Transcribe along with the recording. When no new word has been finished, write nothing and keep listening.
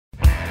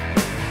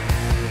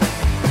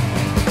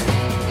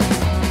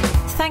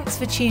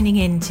Thanks for tuning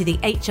in to the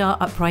HR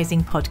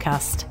Uprising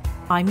podcast.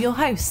 I'm your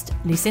host,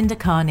 Lucinda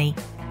Carney.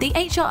 The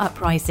HR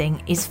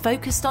Uprising is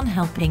focused on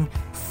helping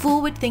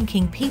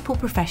forward-thinking people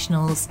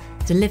professionals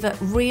deliver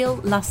real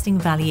lasting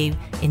value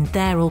in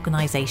their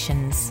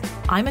organisations.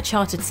 I'm a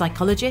chartered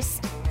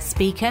psychologist,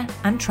 speaker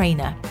and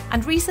trainer,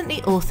 and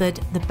recently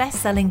authored the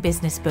best-selling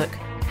business book,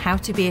 How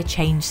to Be a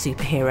Change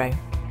Superhero.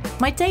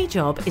 My day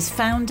job is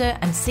founder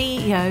and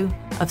CEO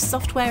of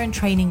software and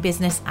training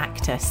business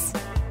Actus.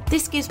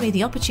 This gives me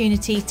the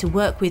opportunity to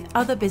work with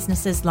other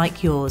businesses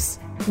like yours.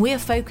 We are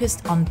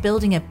focused on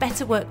building a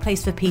better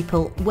workplace for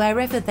people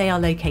wherever they are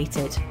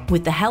located,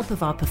 with the help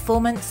of our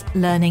performance,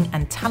 learning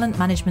and talent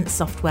management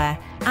software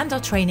and our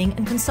training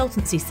and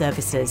consultancy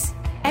services.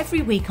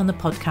 Every week on the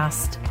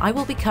podcast, I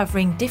will be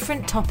covering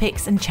different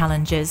topics and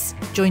challenges,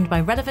 joined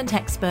by relevant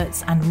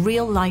experts and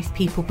real-life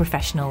people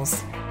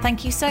professionals.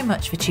 Thank you so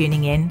much for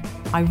tuning in.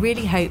 I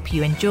really hope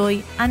you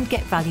enjoy and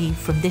get value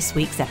from this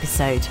week's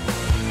episode.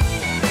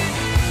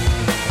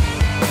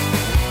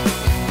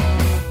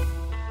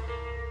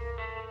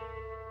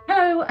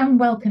 Hello and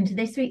welcome to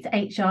this week's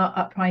HR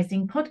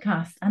Uprising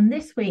podcast. And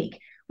this week,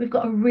 we've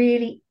got a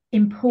really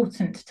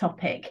important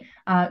topic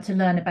to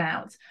learn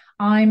about.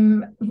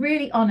 I'm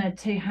really honoured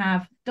to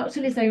have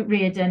Dr. Liz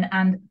O'Riordan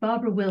and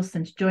Barbara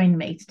Wilson to join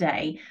me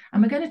today,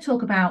 and we're going to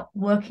talk about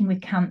working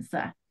with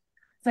cancer.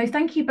 So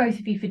thank you both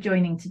of you for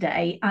joining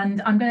today,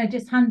 and I'm going to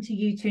just hand to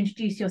you to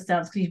introduce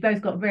yourselves because you've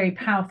both got very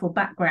powerful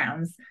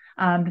backgrounds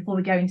before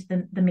we go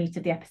into the meat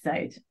of the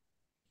episode.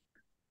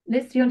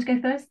 Liz, do you want to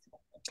go first?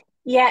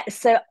 Yeah,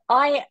 so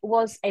I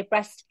was a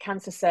breast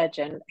cancer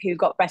surgeon who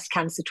got breast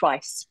cancer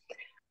twice.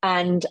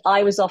 And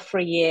I was off for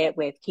a year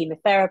with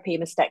chemotherapy,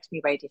 mastectomy,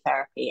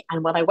 radiotherapy.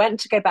 And when I went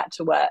to go back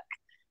to work,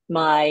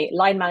 my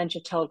line manager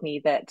told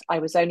me that I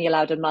was only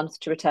allowed a month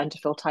to return to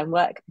full-time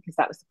work because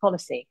that was the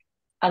policy.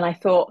 And I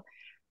thought,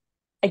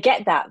 I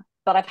get that,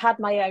 but I've had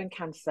my own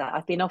cancer.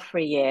 I've been off for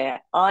a year.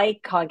 I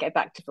can't get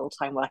back to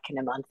full-time work in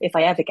a month if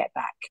I ever get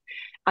back.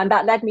 And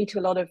that led me to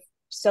a lot of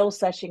soul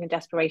searching and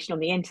desperation on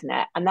the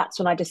internet. And that's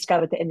when I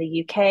discovered that in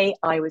the UK,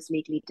 I was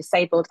legally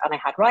disabled and I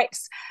had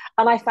rights.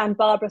 And I found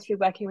Barbara through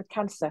working with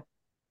cancer,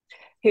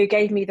 who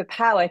gave me the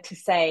power to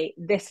say,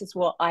 this is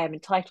what I am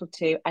entitled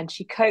to. And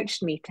she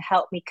coached me to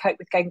help me cope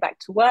with going back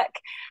to work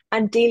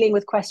and dealing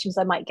with questions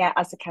I might get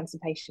as a cancer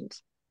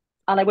patient.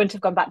 And I wouldn't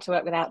have gone back to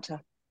work without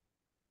her.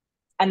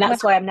 And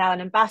that's why I'm now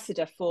an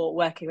ambassador for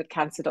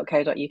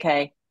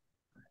workingwithcancer.co.uk.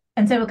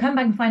 And so we'll come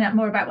back and find out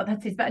more about what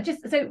that is. But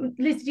so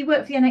Liz, did you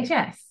work for the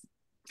NHS?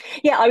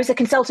 Yeah, I was a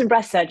consultant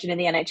breast surgeon in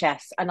the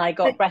NHS and I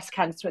got breast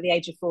cancer at the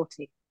age of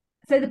 40.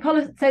 So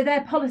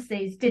their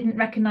policies didn't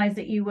recognise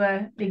that you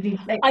were legally...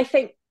 I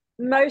think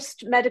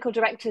most medical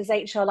directors,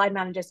 HR line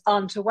managers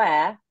aren't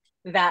aware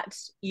that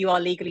you are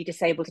legally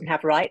disabled and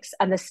have rights.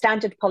 And the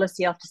standard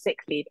policy after sick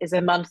leave is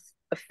a month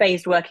of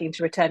phased working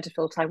to return to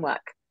full-time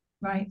work.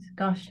 Right,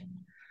 gosh.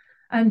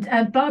 And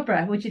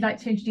Barbara, would you like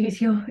to introduce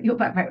your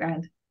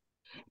background?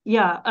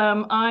 Yeah,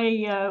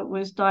 I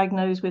was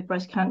diagnosed with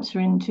breast cancer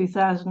in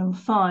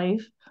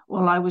 2005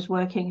 while I was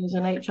working as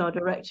an HR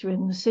director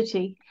in the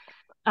city,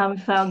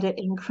 and found it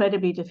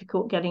incredibly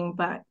difficult getting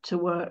back to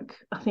work.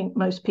 I think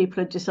most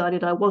people had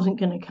decided I wasn't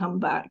going to come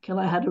back, and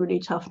I had a really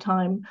tough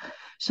time.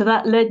 So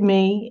that led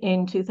me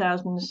in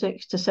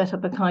 2006 to set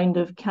up a kind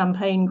of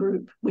campaign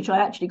group, which I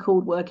actually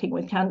called Working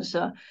with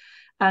Cancer.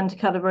 And to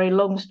cut a very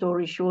long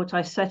story short,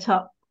 I set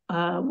up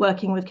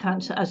Working with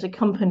Cancer as a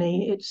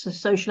company. It's a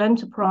social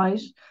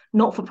enterprise,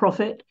 not for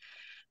profit,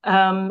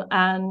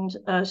 and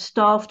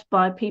staffed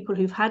by people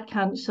who've had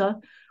cancer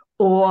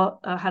or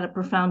had a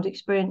profound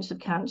experience of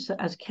cancer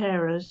as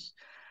carers.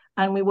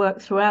 And we work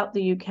throughout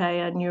the UK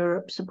and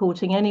Europe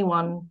supporting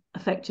anyone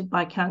affected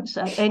by cancer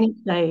at any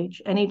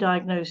stage, any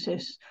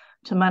diagnosis,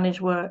 to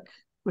manage work,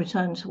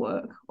 return to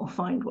work or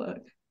find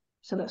work.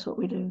 So that's what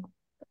we do.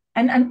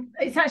 And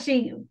it's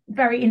actually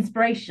very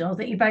inspirational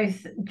that you're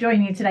both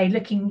joining you today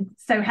looking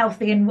so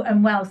healthy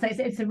and well. So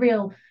it's a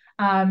real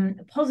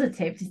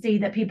positive to see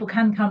that people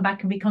can come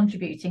back and be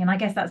contributing. And I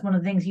guess that's one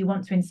of the things you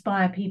want to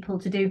inspire people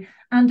to do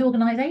and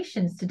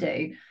organisations to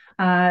do,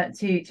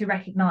 to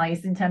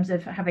recognise in terms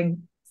of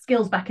having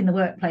skills back in the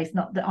workplace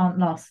that aren't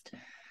lost.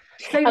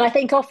 So, and I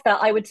think off that,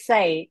 I would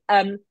say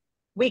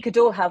we could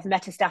all have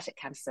metastatic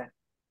cancer.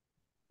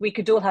 We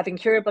could all have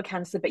incurable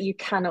cancer, but you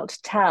cannot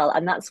tell.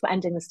 And that's what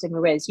ending the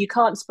stigma is. You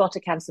can't spot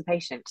a cancer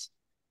patient.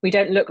 We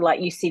don't look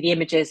like you see the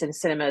images in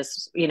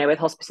cinemas, with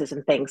hospices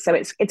and things. So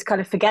it's kind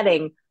of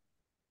forgetting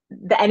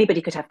that anybody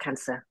could have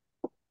cancer.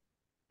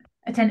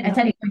 At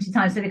any point in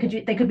time. So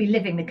they could be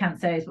living the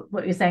cancer is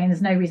what you're saying.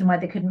 There's no reason why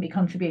they couldn't be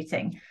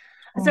contributing.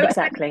 So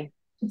exactly.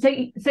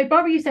 So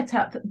Barbara, you set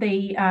up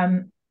the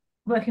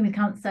Working with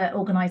Cancer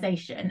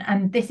organisation,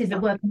 and this is a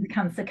Working with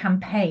Cancer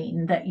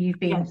campaign that you've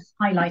been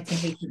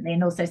highlighting recently,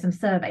 and also some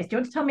surveys. Do you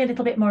want to tell me a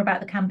little bit more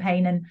about the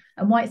campaign and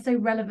why it's so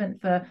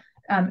relevant for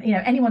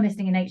anyone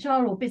listening in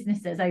HR or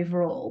businesses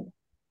overall?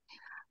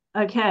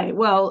 Okay,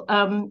 well,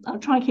 I'll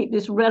try and keep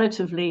this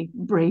relatively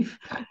brief.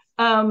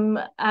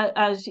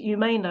 As you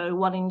may know,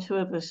 1 in 2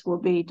 of us will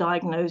be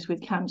diagnosed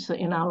with cancer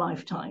in our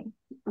lifetime,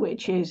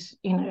 which is,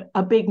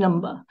 a big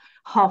number,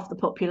 half the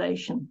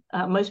population.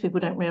 Most people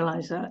don't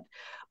realize that.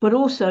 But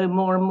also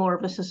more and more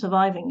of us are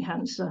surviving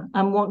cancer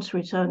and want to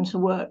return to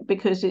work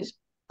because it's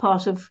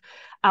part of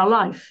our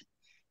life,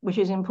 which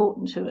is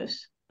important to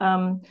us.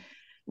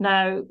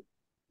 Now,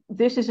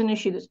 this is an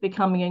issue that's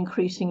becoming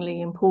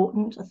increasingly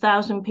important.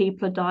 1,000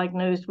 people are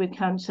diagnosed with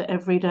cancer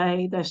every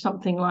day. There's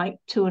something like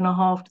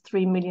 2.5 to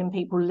 3 million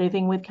people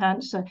living with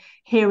cancer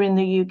here in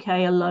the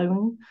UK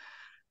alone.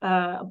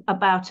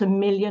 About 1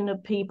 million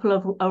of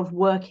people of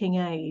working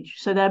age.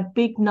 So they're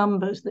big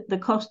numbers. The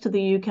cost to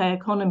the UK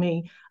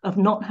economy of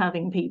not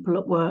having people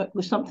at work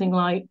was something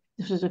like,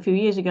 this was a few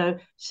years ago,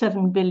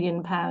 £7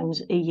 billion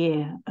a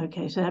year.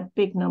 Okay, so they're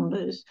big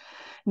numbers.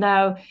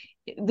 Now,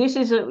 this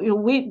is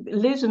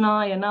Liz and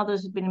I and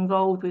others have been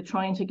involved with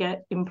trying to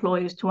get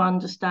employers to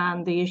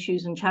understand the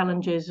issues and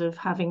challenges of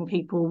having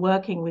people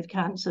working with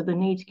cancer, the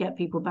need to get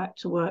people back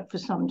to work for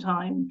some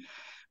time.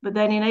 But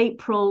then in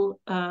April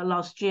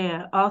last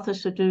year, Arthur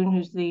Sadoun,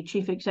 who's the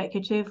chief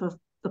executive of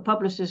the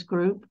Publicis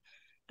Group,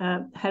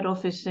 head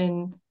office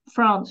in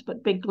France,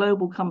 but big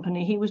global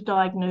company, he was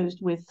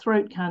diagnosed with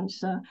throat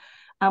cancer.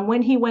 And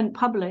when he went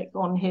public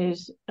on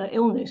his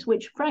illness,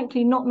 which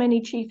frankly not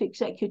many chief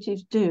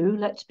executives do,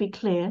 let's be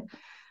clear,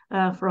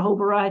 for a whole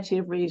variety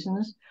of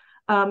reasons,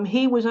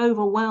 he was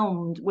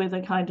overwhelmed with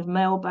a kind of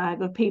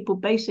mailbag of people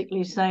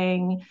basically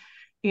saying,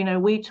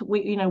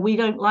 we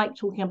don't like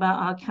talking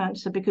about our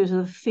cancer because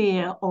of the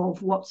fear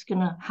of what's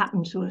going to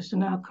happen to us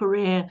and our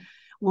career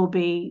will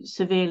be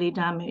severely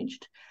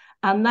damaged.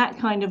 And that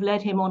kind of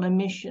led him on a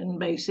mission,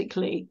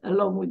 basically,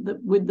 along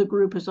with the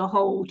group as a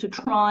whole, to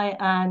try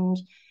and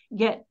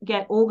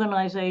get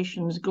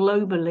organizations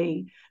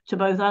globally to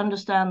both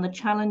understand the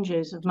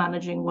challenges of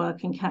managing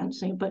work in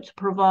cancer, but to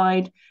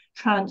provide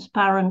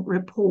transparent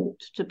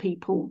reports to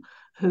people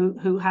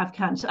who have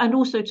cancer and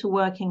also to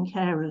working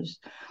carers.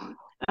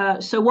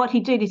 So what he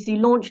did is he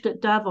launched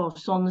at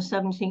Davos on the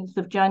 17th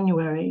of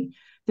January,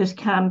 this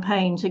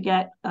campaign to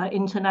get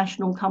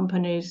international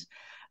companies.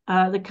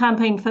 The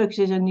campaign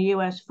focuses in the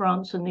US,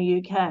 France, and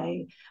the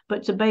UK,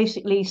 but to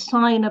basically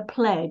sign a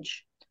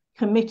pledge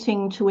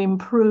committing to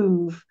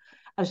improve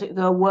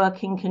the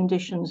working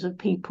conditions of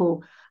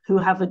people who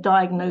have a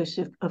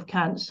diagnosis of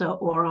cancer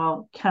or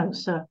are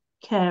cancer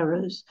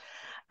carers.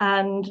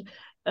 And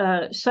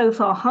so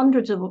far,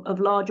 hundreds of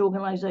large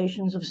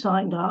organizations have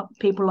signed up,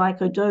 people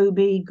like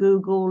Adobe,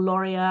 Google,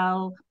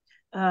 L'Oreal,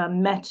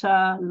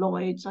 Meta,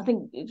 Lloyd's. I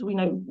think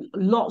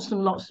lots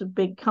and lots of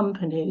big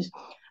companies.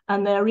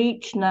 And they're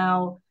each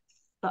now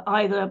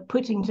either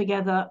putting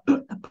together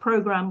a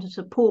program to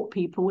support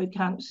people with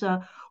cancer,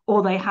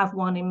 or they have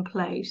one in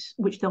place,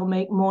 which they'll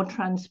make more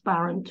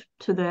transparent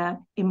to their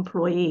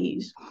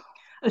employees.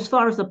 As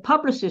far as the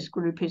Publicis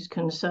Group is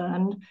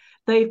concerned,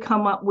 they've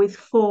come up with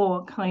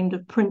 4 kind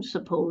of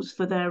principles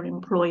for their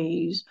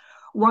employees.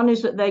 One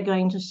is that they're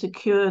going to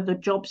secure the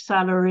job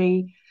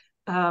salary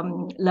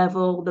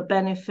level, the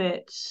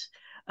benefits,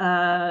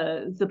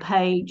 the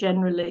pay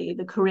generally,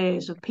 the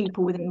careers of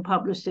people within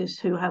Publicis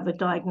who have a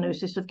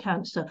diagnosis of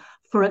cancer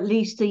for at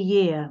least a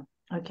year.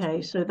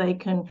 Okay, so they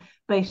can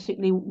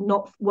basically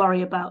not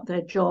worry about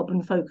their job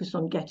and focus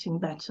on getting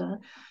better.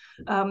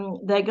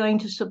 They're going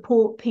to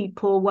support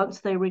people once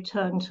they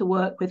return to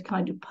work with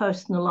kind of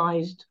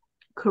personalized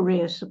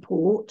career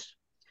support.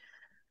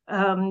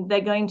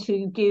 They're going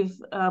to give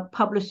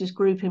Publicis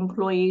Group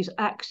employees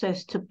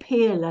access to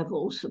peer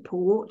level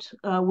support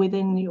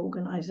within the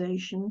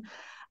organization.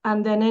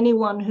 And then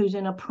anyone who's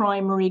in a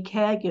primary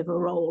caregiver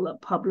role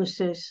at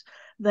Publicis,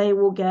 they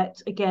will get,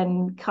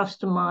 again,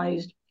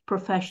 customized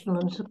professional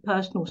and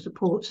personal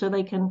support so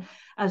they can,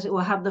 as it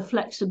will, have the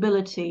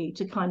flexibility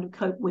to kind of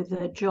cope with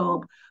their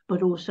job,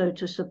 but also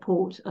to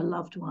support a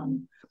loved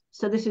one.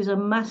 So this is a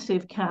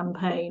massive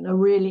campaign, a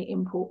really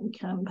important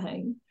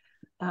campaign.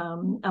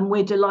 And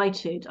we're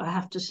delighted, I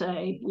have to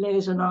say,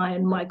 Liz and I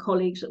and my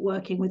colleagues at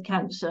Working with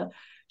Cancer,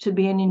 to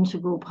be an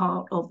integral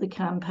part of the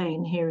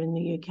campaign here in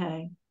the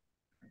UK.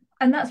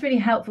 And that's really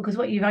helpful, because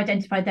what you've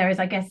identified there is,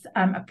 I guess,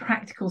 a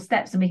practical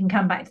steps, and we can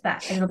come back to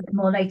that a little bit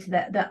more later,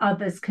 that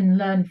others can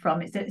learn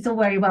from. It's all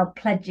very well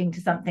pledging to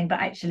something, but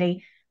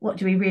actually, what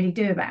do we really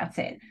do about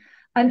it?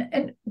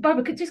 And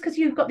Barbara, just because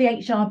you've got the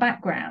HR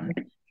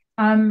background,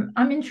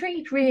 I'm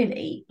intrigued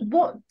really.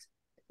 What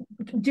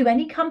do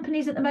any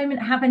companies at the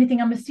moment have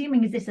anything? I'm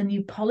assuming, is this a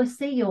new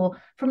policy,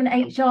 or from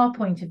an HR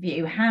point of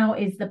view, how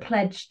is the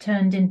pledge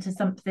turned into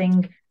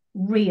something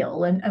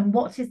real, and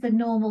what is the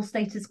normal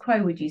status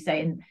quo, would you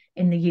say,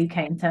 in the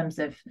UK in terms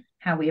of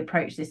how we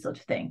approach this sort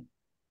of thing?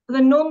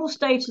 The normal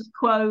status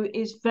quo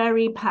is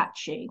very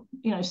patchy.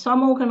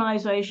 Some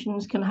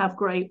organizations can have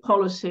great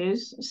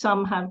policies,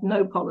 some have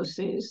no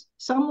policies.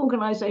 Some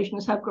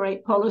organizations have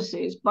great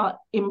policies, but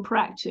in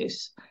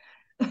practice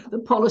the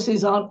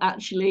policies aren't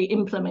actually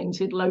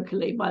implemented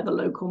locally by the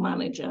local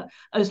manager.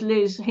 As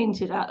Liz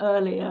hinted at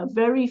earlier,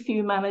 very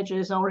few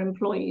managers or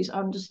employees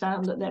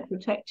understand that they're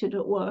protected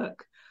at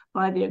work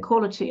by the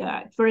Equality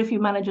Act. Very few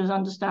managers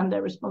understand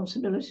their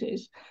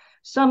responsibilities.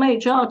 Some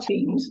HR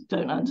teams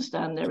don't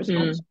understand their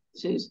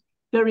responsibilities.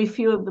 Very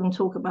few of them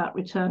talk about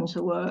return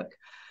to work.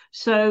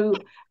 So,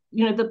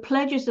 the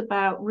pledge is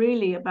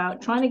really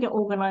about trying to get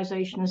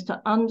organizations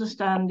to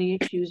understand the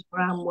issues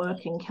around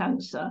work in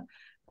cancer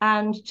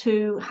and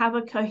to have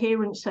a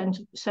coherent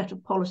set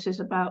of policies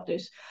about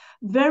this.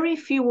 Very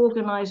few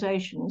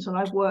organizations, and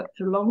I've worked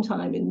for a long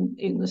time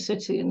in the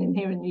city and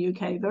here in the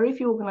UK, very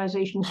few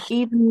organizations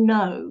even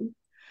know,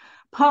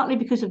 partly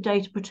because of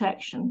data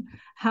protection,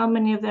 how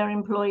many of their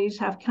employees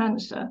have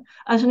cancer.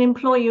 As an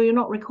employer, you're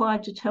not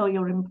required to tell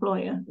your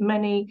employer.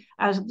 Many,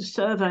 as the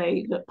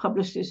survey that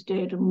Publicis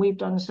did, and we've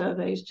done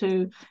surveys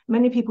too,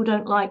 many people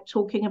don't like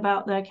talking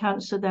about their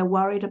cancer. They're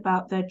worried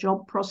about their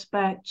job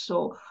prospects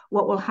or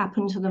what will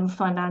happen to them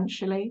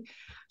financially.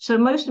 So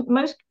most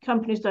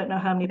companies don't know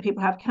how many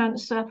people have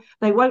cancer.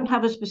 They won't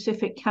have a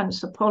specific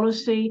cancer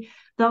policy.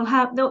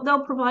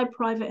 They'll provide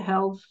private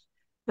health.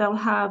 They'll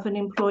have an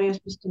employee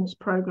assistance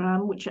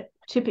program, which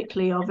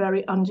typically are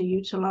very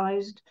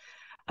underutilized.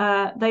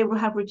 They will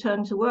have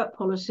return to work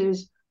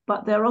policies,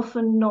 but they're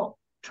often not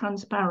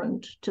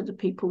transparent to the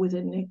people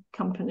within the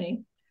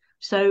company.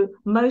 So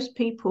most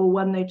people,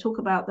 when they talk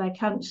about their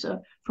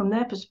cancer, from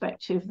their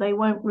perspective, they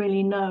won't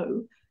really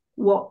know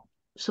what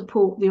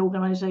support the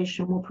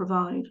organization will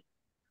provide.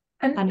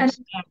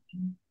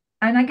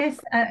 And I guess,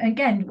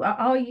 again,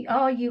 are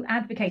you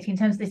advocating in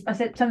terms of this? I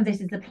said some of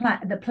this is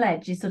the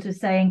pledge is sort of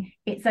saying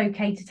it's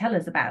okay to tell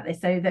us about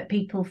this so that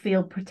people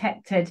feel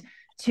protected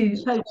to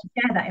share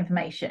that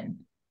information.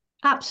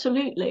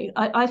 Absolutely.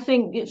 I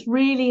think it's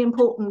really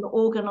important that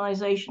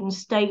organizations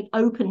state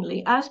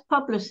openly, as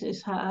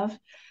Publicis have,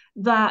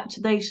 that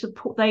they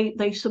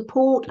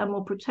support and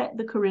will protect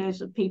the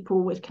careers of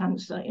people with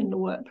cancer in the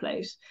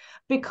workplace,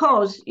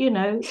 because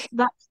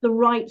that's the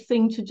right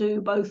thing to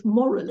do, both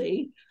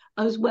morally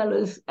as well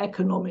as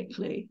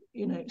economically.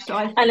 So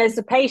and as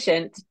a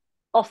patient,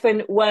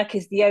 often work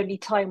is the only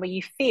time where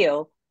you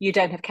feel you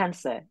don't have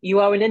cancer. You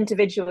are an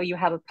individual, you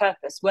have a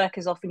purpose. Work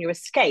is often your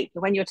escape,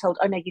 and when you're told,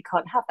 oh no, you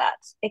can't have that,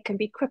 it can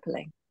be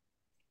crippling.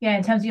 Yeah,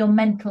 in terms of your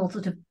mental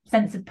sort of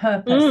sense of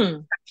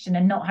purpose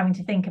and not having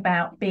to think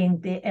about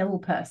being the ill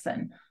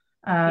person.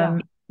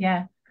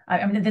 Yeah.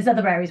 I mean, there's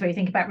other areas where you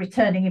think about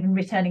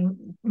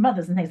returning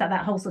mothers and things like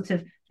that. Whole sort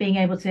of being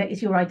able to,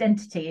 it's your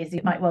identity,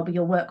 it might well be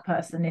your work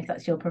person if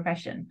that's your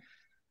profession.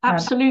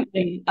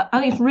 Absolutely. I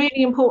think it's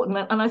really important.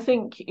 And I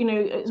think,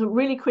 it's a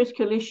really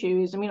critical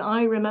issue.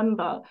 I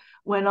remember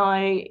when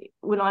I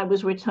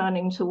was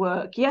returning to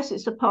work, yes,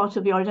 it's a part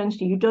of your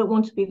identity. You don't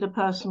want to be the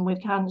person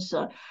with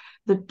cancer.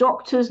 The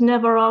doctors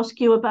never ask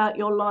you about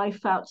your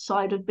life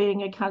outside of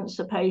being a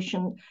cancer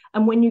patient.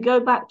 And when you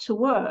go back to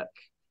work,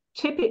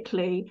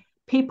 typically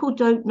people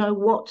don't know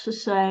what to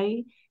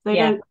say. They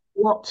don't know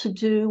what to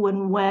do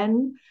and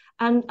when.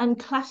 And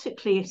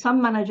classically,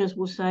 some managers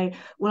will say,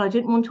 well, I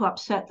didn't want to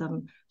upset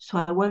them,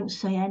 so I won't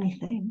say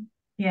anything.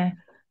 Yeah.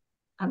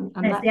 And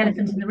it's the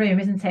elephant in the room,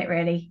 isn't it,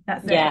 really?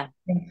 That's it.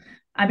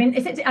 I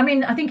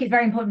mean, I think it's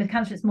very important with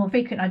cancer. It's more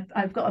frequent.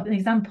 I've got an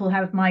example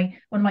how one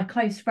of my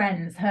close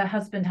friends, her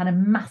husband had a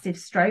massive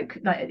stroke,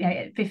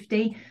 at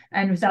 50,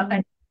 and was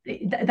and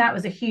that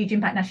was a huge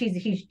impact. Now she's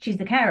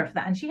the carer for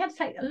that, and she had to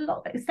take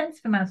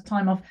extensive amount of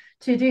time off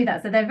to do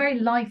that. So they're very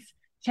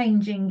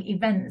life-changing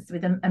events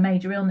with a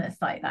major illness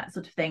like that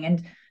sort of thing.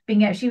 And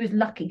she was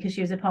lucky because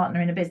she was a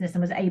partner in a business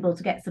and was able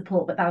to get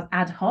support, but that was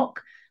ad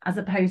hoc as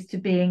opposed to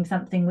being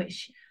something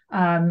which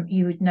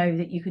you would know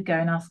that you could go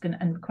and ask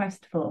and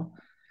request for.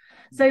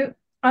 So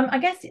I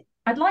guess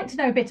I'd like to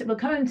know a bit, we'll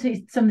come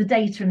into some of the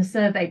data and the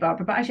survey,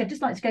 Barbara, but actually I'd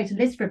just like to go to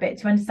Liz for a bit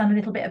to understand a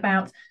little bit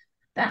about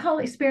that whole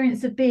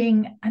experience of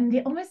being, and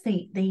almost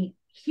the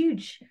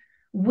huge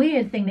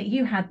weird thing that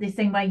you had, this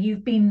thing where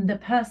you've been the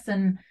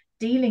person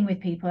dealing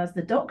with people as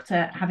the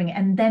doctor having it,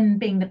 and then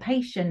being the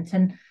patient.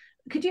 And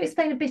could you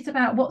explain a bit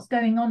about what's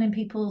going on in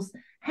people's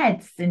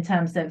heads in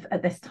terms of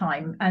at this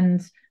time,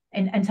 and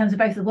in terms of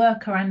both the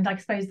worker and I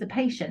suppose the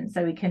patient,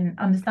 so we can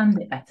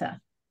understand it better?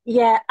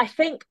 Yeah, I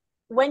think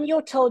when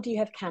you're told you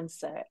have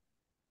cancer,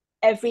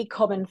 every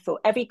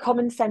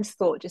common sense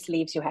thought just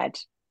leaves your head,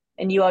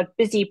 and you are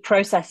busy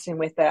processing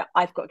with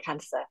I've got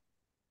cancer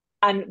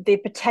and the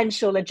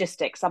potential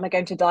logistics. Am I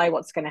going to die?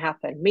 What's going to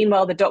happen?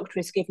 Meanwhile, the doctor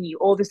is giving you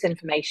all this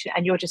information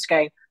and you're just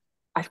going,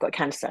 I've got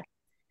cancer.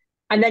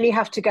 And then you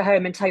have to go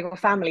home and tell your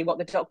family what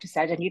the doctor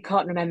said, and you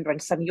can't remember,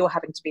 and suddenly you're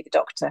having to be the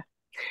doctor.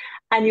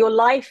 And your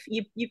life,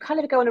 you kind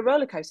of go on a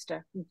roller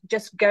coaster,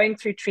 just going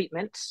through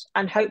treatment,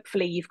 and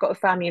hopefully you've got a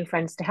family and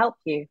friends to help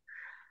you.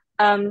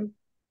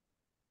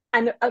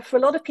 And for a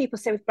lot of people,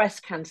 say with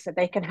breast cancer,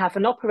 they can have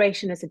an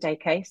operation as a day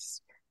case.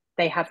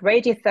 They have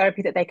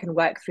radiotherapy that they can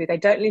work through. They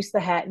don't lose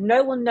the hair.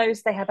 No one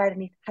knows they have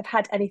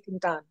had anything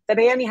done. They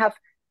may only have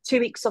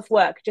 2 weeks of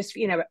work, just,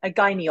 a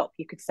gynae op,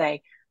 you could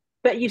say.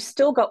 But you've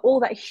still got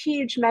all that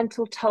huge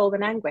mental toll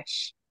and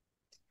anguish.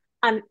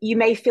 And you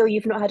may feel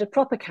you've not had a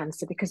proper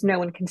cancer because no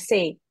one can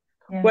see.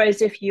 Yeah.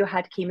 Whereas if you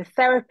had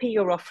chemotherapy,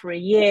 you're off for a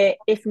year.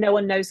 If no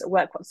one knows at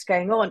work what's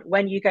going on,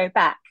 when you go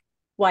back,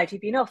 Why have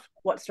you been off?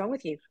 What's wrong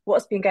with you?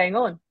 What's been going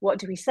on? What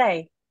do we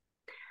say?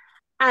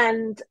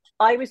 And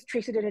I was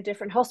treated in a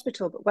different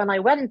hospital. But when I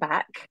went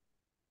back,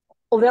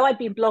 although I'd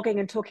been blogging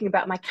and talking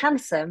about my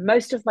cancer,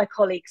 most of my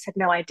colleagues had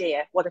no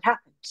idea what had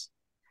happened.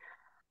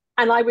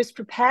 And I was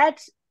prepared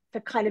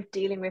for kind of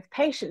dealing with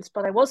patients,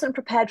 but I wasn't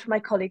prepared for my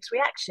colleagues'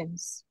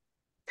 reactions.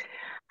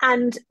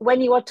 And when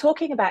you are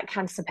talking about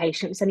cancer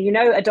patients and you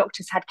know a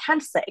doctor's had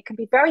cancer, it can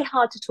be very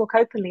hard to talk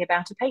openly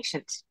about a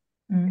patient.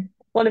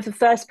 One of the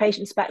first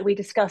patients back we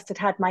discussed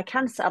had my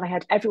cancer, and I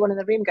had everyone in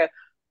the room go,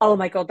 "Oh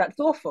my God, that's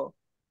awful."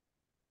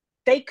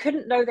 They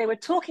couldn't know they were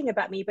talking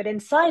about me, but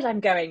inside I'm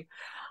going,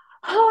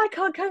 "Oh, I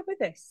can't cope with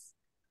this."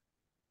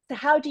 So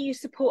how do you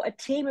support a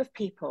team of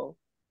people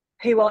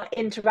who are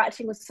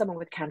interacting with someone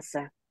with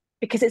cancer?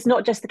 Because it's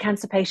not just the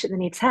cancer patient that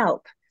needs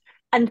help.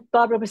 And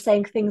Barbara was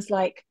saying things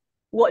like,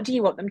 what do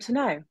you want them to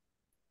know?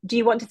 Do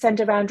you want to send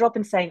a round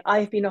robin saying,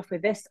 I've been off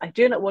with this, I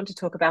do not want to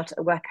talk about it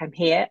at work, I'm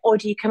here? Or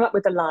do you come up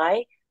with a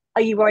lie?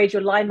 Are you worried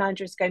your line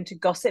manager is going to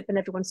gossip and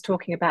everyone's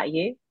talking about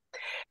you?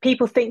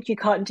 People think you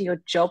can't do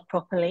your job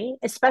properly,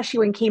 especially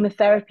when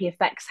chemotherapy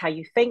affects how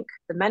you think.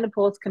 The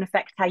menopause can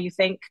affect how you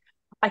think.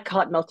 I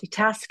can't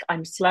multitask,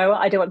 I'm slower.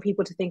 I don't want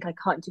people to think I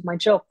can't do my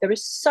job. There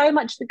is so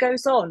much that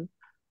goes on,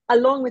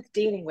 along with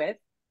dealing with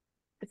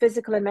the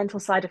physical and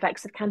mental side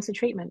effects of cancer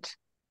treatment.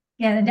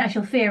 Yeah, the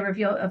actual fear of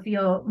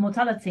your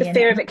mortality. The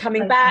fear of it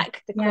coming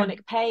back, the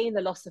chronic pain, the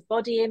loss of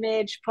body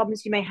image,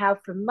 problems you may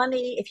have from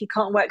money. If you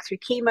can't work through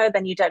chemo,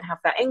 then you don't have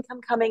that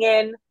income coming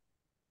in.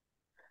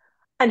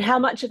 And how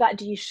much of that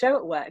do you show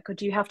at work? Or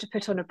do you have to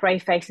put on a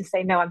brave face and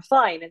say, no, I'm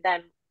fine? And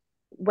then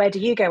where do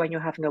you go when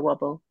you're having a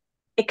wobble?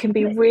 It can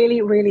be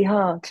really, really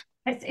hard.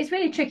 It's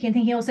really tricky. And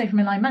thinking also from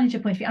a line manager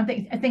point of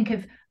view, I think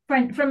of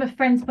from a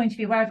friend's point of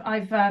view, where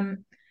I've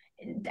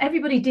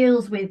everybody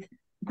deals with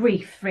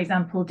grief, for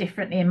example,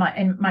 differently in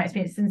my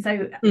experience. And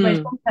so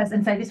one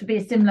person say this would be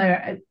a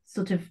similar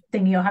sort of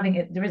thing you're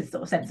having. There is a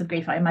sort of sense of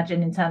grief, I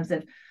imagine, in terms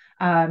of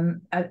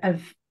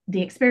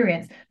the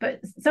experience, but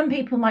some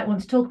people might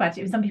want to talk about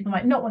it and some people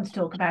might not want to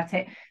talk about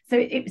it. So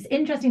it's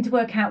interesting to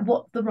work out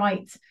what the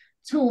right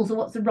tools or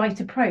what's the right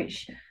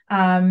approach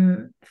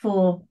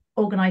for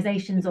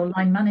organizations or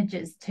line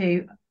managers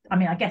to, I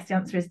mean, I guess the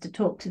answer is to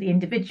talk to the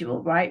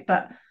individual, right?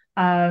 But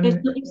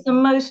it's the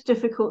most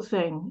difficult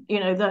thing,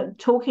 that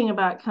talking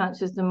about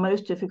cancer is the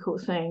most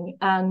difficult thing.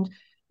 And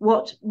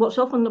what's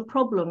often the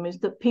problem is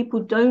that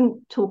people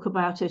don't talk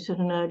about it at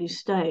an early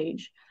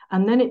stage,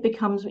 and then it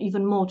becomes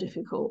even more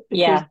difficult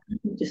because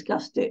we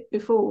discussed it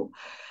before.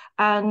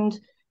 And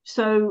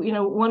so,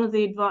 one of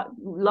the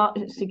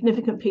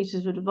significant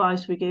pieces of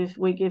advice we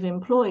give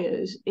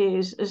employers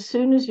is, as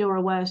soon as you're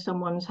aware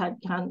someone's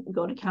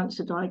got a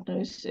cancer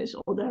diagnosis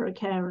or they're a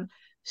carer,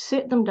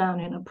 sit them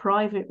down in a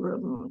private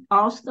room,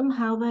 ask them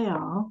how they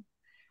are,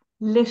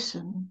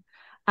 listen,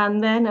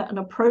 and then at an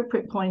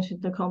appropriate point in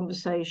the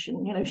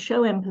conversation,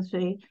 show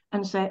empathy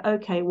and say,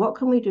 okay, what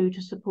can we do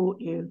to support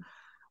you?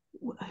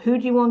 Who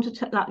do you want to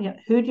tell?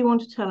 Who do you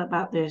want to tell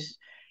about this?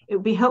 It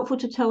would be helpful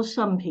to tell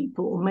some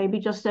people, or maybe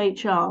just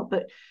HR,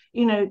 but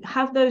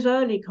have those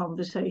early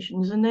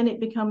conversations, and then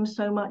it becomes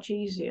so much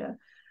easier.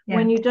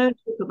 When you don't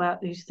talk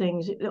about these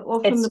things,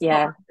 often the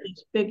problem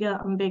is bigger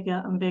and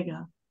bigger and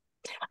bigger.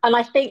 And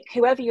I think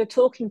whoever you're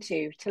talking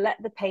to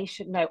let the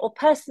patient know, or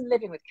person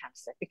living with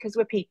cancer, because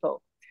we're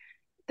people,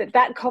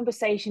 that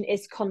conversation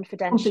is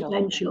confidential.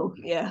 Confidential,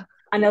 yeah.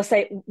 And they'll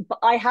say, but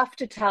I have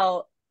to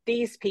tell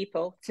these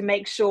people to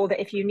make sure that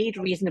if you need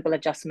reasonable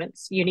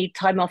adjustments, you need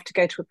time off to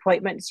go to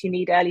appointments, you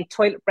need early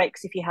toilet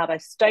breaks if you have a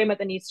stoma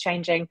that needs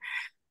changing,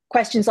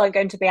 questions aren't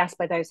going to be asked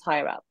by those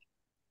higher up.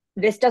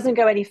 This doesn't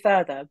go any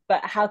further,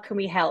 but how can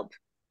we help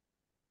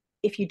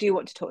if you do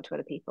want to talk to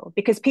other people?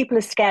 Because people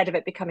are scared of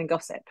it becoming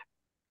gossip.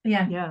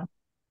 Yeah.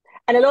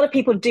 And a lot of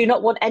people do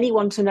not want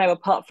anyone to know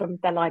apart from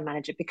their line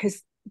manager,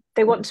 because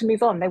they want to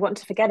move on. They want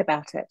to forget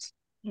about it.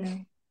 Yeah.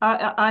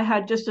 I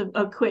had just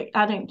a quick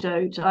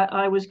anecdote.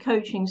 I was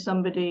coaching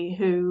somebody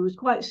who was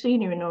quite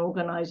senior in an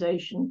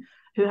organization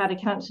who had a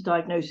cancer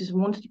diagnosis and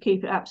wanted to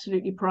keep it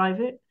absolutely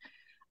private.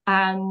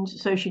 And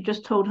so she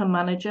just told her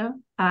manager,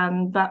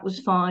 and that was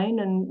fine,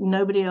 and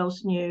nobody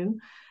else knew.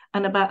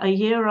 And about a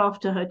year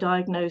after her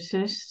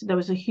diagnosis, there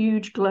was a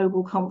huge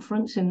global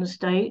conference in the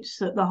States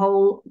that the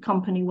whole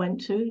company went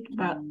to,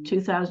 about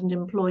 2,000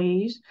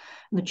 employees.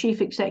 And the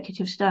chief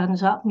executive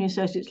stands up and he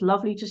says, it's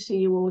lovely to see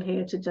you all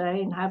here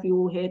today and have you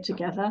all here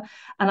together.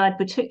 And I'd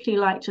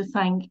particularly like to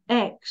thank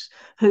X,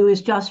 who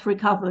is just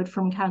recovered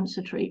from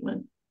cancer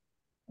treatment.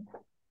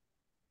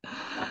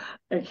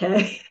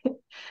 Okay.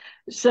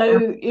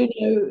 So,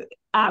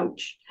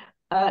 ouch.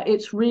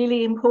 It's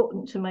really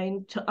important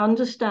to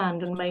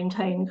understand and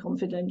maintain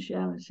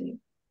confidentiality.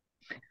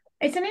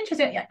 It's an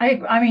interesting,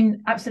 I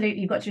mean,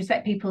 absolutely, you've got to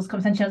respect people's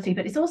confidentiality,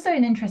 but it's also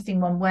an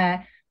interesting one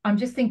where I'm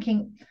just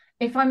thinking,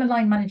 if I'm a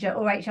line manager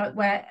or HR,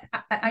 where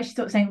I actually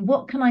sort of saying,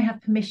 what can I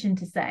have permission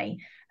to say?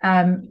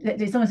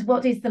 It's almost,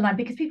 what is the line?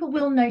 Because people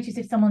will notice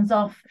if someone's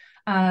off,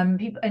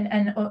 people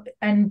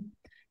and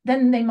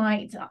then they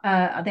might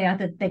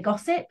they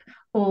gossip,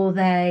 or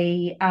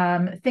they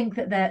think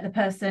that the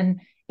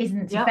person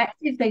isn't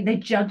effective. They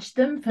judge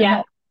them for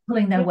not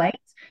pulling their weight.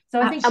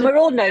 So I think, and we're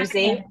all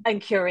nosy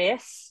and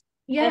curious.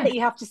 Yeah, I think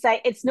you have to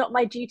say it's not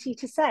my duty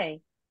to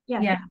say.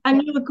 Yeah.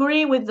 And you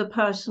agree with the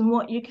person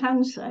what you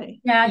can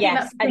say. Yeah, I think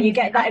that's the thing, and you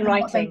get that in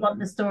writing. What they want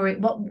the story.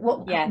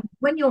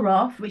 When you're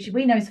off, which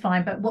we know is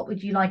fine, but what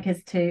would you like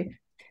us to?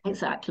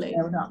 Exactly.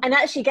 And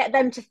actually get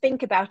them to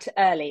think about it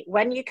early.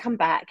 When you come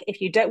back, if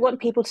you don't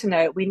want people to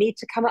know, we need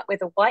to come up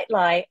with a white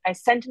lie, a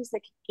sentence they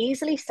can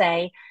easily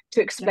say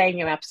to explain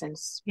your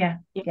absence. Yeah.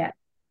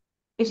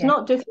 It's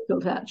not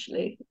difficult,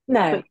 actually.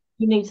 No. But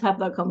you need to have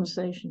that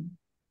conversation.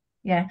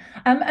 Yeah.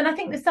 And I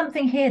think there's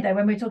something here, though,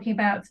 when we're talking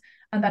about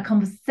that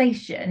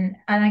conversation,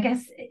 and I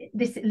guess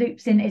this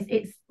loops in, it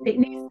needs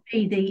to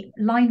be the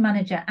line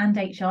manager and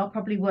HR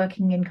probably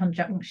working in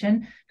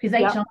conjunction, because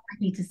HR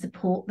need to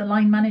support the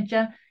line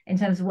manager in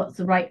terms of what's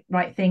the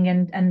right thing,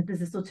 and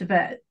there's a sort of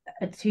a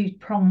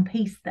two-prong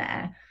piece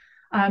there.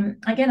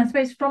 Again, I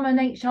suppose from an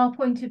HR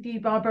point of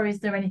view, Barbara, is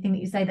there anything that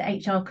you say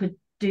that HR could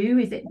do?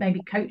 Is it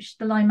maybe coach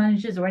the line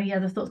managers, or any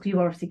other thoughts? Because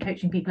you're obviously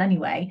coaching people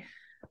anyway.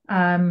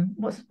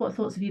 What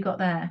thoughts have you got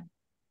there?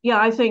 Yeah,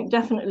 I think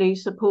definitely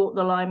support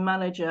the line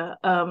manager.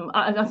 And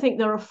I think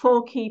there are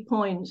 4 key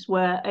points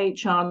where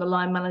HR and the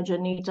line manager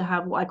need to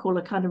have what I call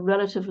a kind of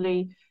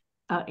relatively,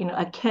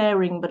 a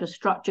caring but a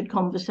structured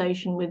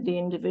conversation with the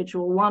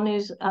individual. One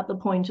is at the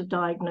point of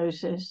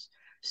diagnosis.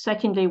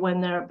 Secondly, when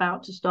they're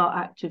about to start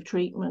active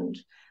treatment.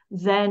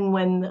 Then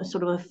when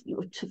sort of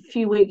a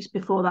few weeks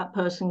before that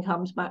person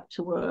comes back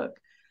to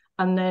work.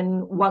 And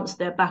then once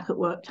they're back at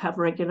work, to have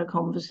regular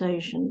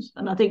conversations.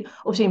 And I think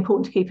obviously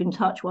important to keep in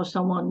touch while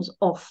someone's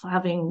off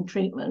having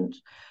treatment.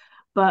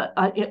 But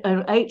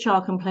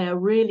HR can play a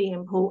really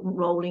important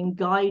role in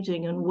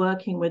guiding and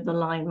working with the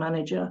line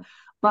manager,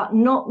 but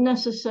not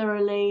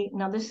necessarily,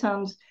 now this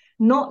sounds,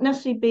 not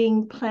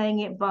necessarily playing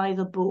it by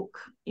the book.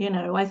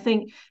 I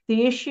think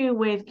the issue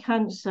with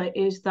cancer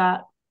is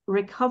that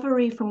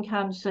recovery from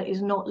cancer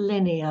is not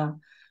linear,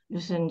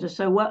 Lucinda.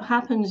 So what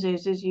happens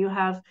is you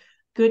have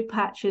good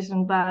patches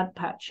and bad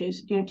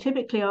patches.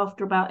 Typically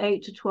after about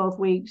 8 to 12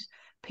 weeks,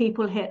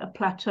 people hit a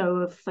plateau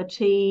of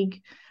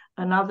fatigue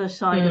and other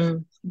side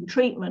effects from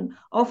treatment.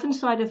 Often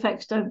side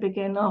effects don't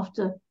begin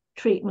after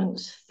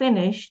treatment's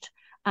finished,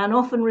 and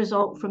often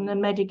result from the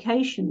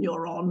medication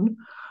you're on.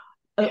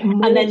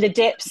 And then the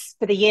dips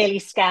for the yearly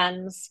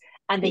scans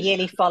and the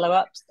yearly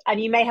follow-ups. And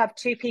you may have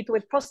 2 people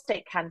with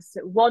prostate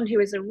cancer, one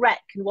who is a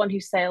wreck and one who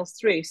sails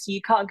through. So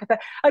you can't compare,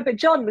 but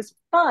John was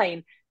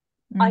fine.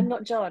 I'm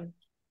not John.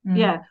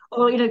 Yeah.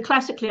 Or,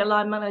 classically a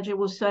line manager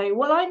will say,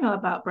 well, I know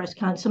about breast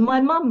cancer. My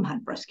mum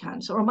had breast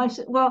cancer. Or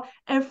well,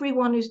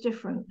 everyone is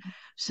different.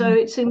 So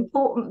it's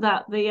important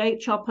that the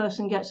HR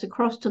person gets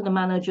across to the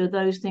manager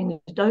those things.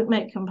 Don't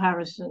make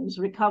comparisons.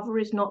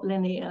 Recovery is not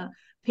linear.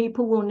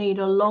 People will need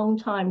a long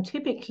time.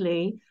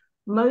 Typically,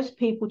 most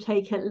people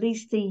take at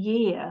least a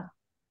year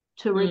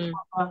to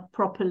recover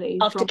properly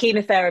after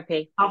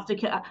chemotherapy.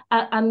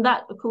 And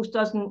that, of course,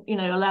 doesn't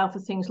allow for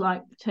things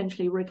like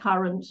potentially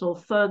recurrence or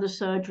further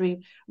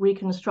surgery,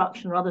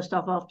 reconstruction, or other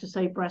stuff after,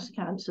 say, breast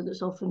cancer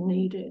that's often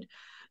needed.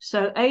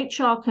 So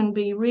HR can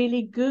be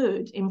really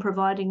good in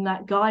providing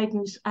that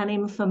guidance and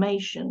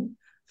information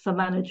for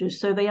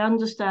managers, so they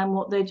understand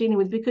what they're dealing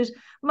with, because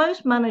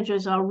most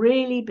managers are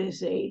really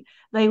busy.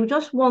 They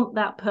just want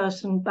that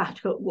person back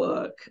at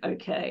work.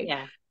 Okay.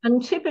 Yeah.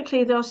 And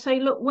typically they'll say,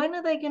 look, when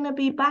are they going to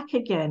be back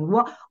again?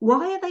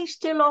 Why are they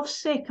still off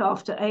sick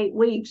after 8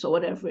 weeks or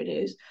whatever it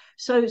is?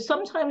 So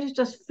sometimes it's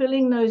just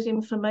filling those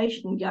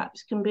information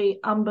gaps can be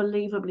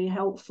unbelievably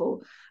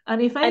helpful.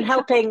 And if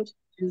helping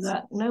do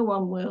that, no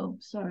one will.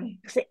 Sorry.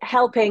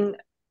 Helping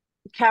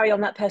carry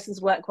on that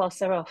person's work whilst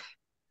they're off.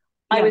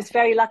 Yeah. I was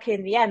very lucky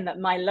in the end that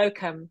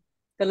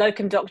the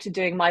locum doctor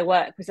doing my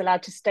work, was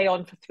allowed to stay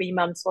on for 3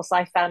 months whilst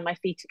I found my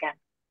feet again.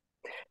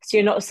 So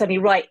you're not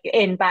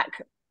suddenly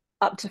back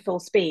up to full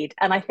speed.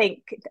 And I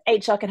think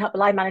HR can help the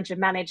line manager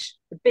manage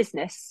the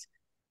business,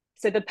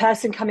 so the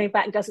person coming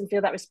back doesn't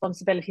feel that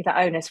responsibility, that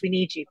onus. We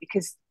need you,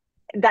 because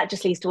that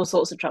just leads to all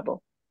sorts of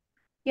trouble.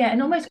 Yeah,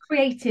 and almost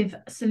creative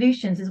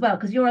solutions as well,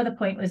 because your other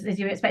point was, as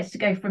you're expected to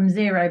go from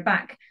 0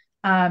 back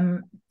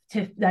to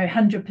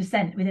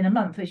 100% within a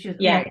month, which is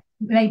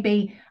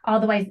maybe are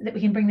the ways that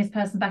we can bring this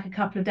person back a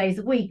couple of days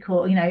a week,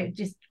 or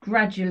just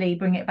gradually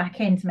bring it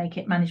back in to make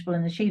it manageable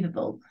and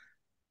achievable.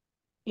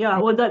 Yeah,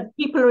 well, that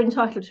people are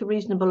entitled to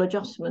reasonable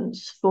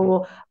adjustments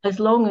for as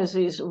long as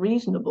is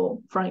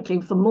reasonable. Frankly,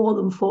 for more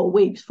than 4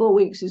 weeks, 4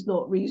 weeks is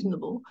not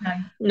reasonable.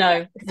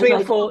 No, 3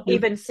 or 4,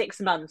 even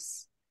 6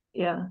 months.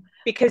 Yeah,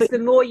 because the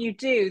more you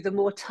do, the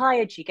more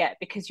tired you get,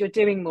 because you're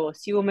doing more.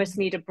 So you almost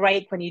need a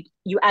break when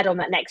you add on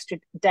that extra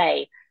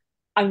day.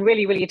 I'm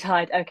really, really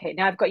tired. Okay,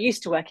 now I've got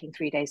used to working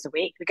 3 days a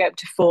week. We go up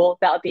to 4.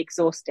 That'll be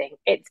exhausting.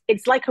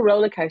 It's like a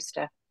roller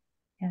coaster.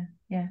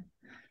 Yeah.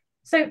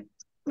 So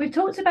we've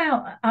talked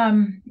about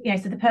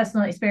so the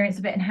personal experience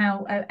of it and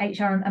how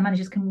HR and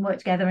managers can work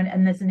together,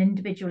 and there's an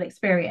individual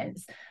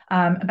experience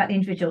about the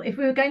individual. If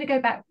we were going to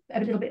go back a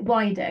little bit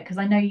wider, because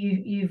I know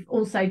you've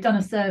also done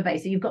a survey,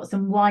 so you've got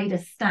some wider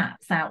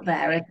stats out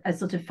there as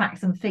sort of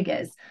facts and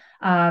figures,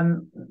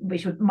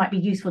 which might be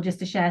useful just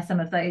to share some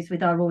of those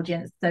with our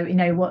audience, so we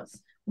know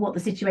what the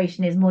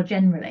situation is more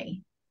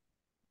generally.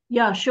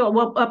 Yeah, sure.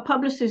 Well,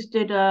 Publicis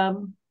did a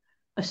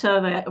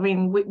survey. I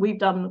mean, we've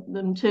done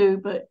them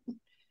too, but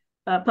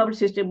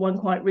Publicis did one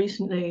quite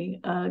recently,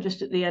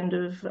 just at the end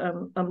of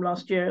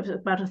last year. It was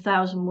about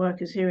 1,000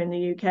 workers here in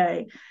the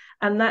UK,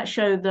 and that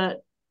showed that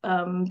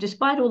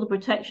despite all the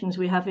protections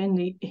we have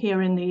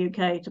here in the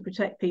UK to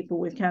protect people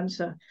with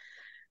cancer,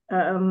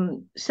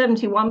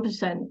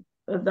 71%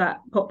 of that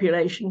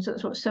population, so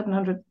that's what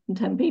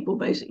 710 people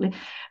basically,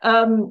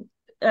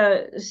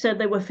 said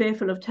they were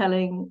fearful of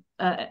telling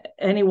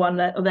anyone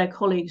or their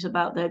colleagues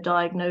about their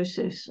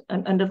diagnosis,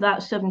 and of that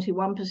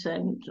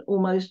 71%,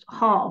 almost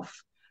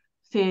half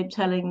feared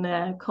telling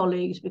their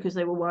colleagues because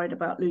they were worried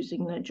about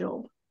losing their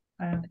job.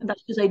 And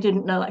that's because they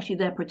didn't know actually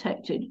they're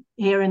protected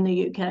here in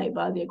the UK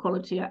by the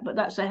Equality Act, but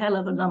that's a hell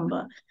of a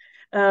number.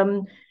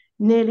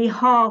 Nearly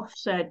half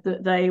said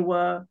that they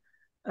were,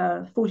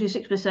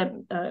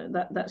 46%,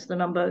 that's the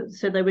number,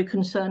 said they were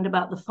concerned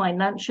about the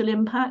financial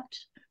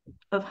impact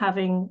of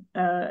having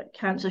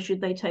cancer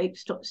should they take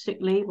sick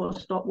leave or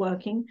stop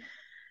working.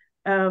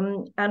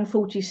 And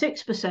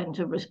 46%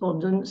 of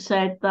respondents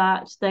said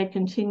that they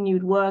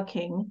continued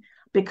working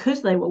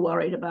because they were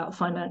worried about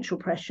financial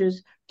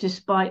pressures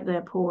despite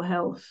their poor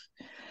health.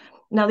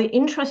 Now, the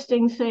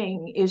interesting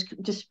thing is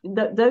just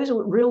that those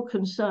are real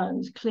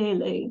concerns,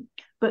 clearly,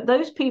 but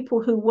those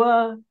people who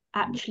were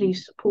actually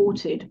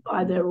supported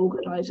by their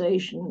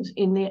organizations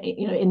in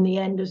the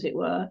end, as it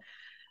were,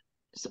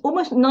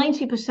 almost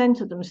 90%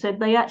 of them said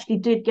they actually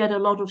did get a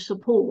lot of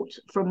support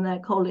from their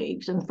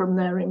colleagues and from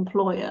their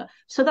employer.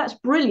 So that's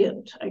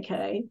brilliant,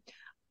 okay?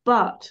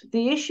 But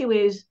the issue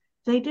is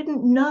they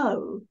didn't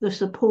know the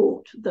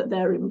support that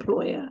their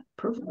employer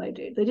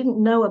provided. They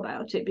didn't know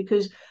about it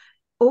because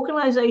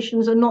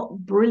organizations are not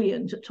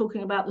brilliant at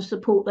talking about the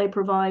support they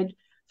provide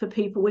for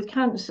people with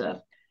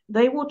cancer.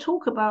 They will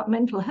talk about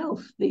mental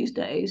health these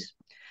days.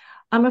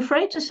 I'm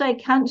afraid to say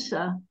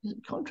cancer,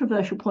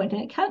 controversial point in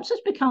it, cancer's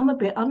become a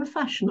bit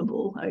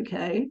unfashionable,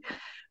 okay?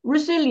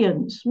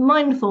 Resilience,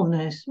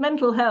 mindfulness,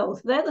 mental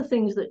health, they're the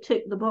things that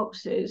tick the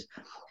boxes.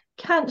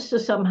 Cancer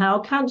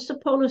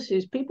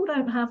policies, people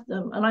don't have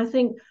them. And I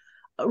think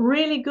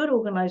really good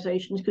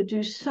organizations could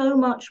do so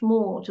much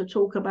more to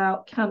talk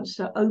about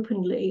cancer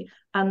openly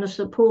and the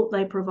support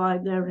they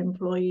provide their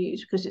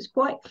employees, because it's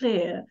quite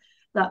clear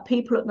that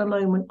people at the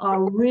moment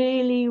are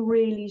really,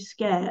 really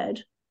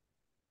scared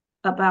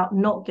about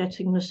not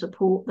getting the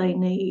support they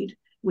need,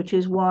 which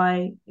is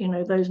why,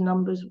 those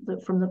numbers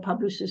that from the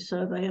Publicis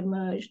survey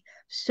emerged.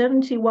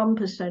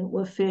 71%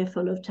 were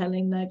fearful of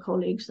telling their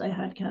colleagues they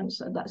had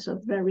cancer. That's a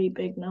very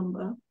big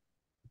number.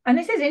 And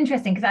this is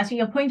interesting because actually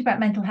your point about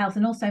mental health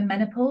and also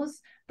menopause,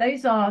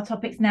 those are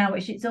topics now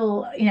which it's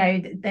all,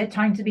 they're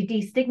trying to be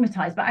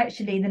destigmatized, but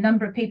actually the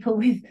number of people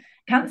with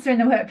cancer in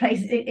the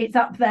workplace, it's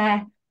up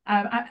there,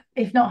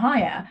 if not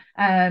higher,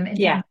 in terms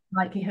of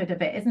likelihood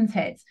of it, isn't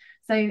it?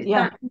 So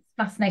that's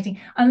fascinating.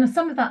 And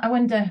some of that, I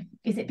wonder,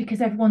 is it because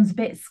everyone's a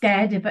bit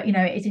scared of,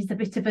 it is a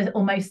bit of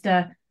almost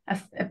a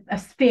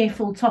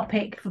fearful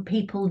topic for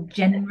people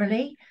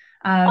generally?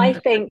 I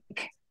think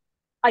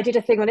I did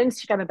a thing on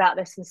Instagram about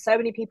this, and so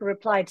many people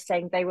replied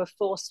saying they were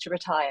forced to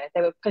retire.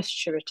 They were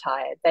pushed to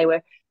retire. They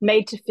were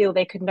made to feel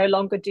they could no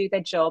longer do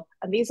their job.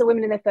 And these are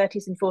women in their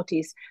 30s and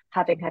 40s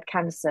having had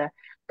cancer.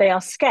 They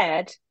are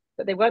scared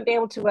that they won't be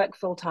able to work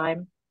full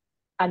time,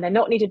 and they're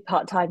not needed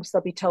part-time, so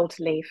they'll be told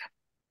to leave.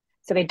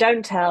 So they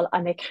don't tell,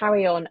 and they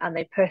carry on, and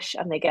they push,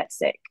 and they get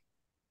sick.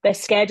 They're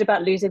scared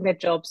about losing their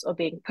jobs or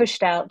being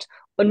pushed out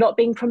or not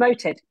being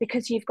promoted.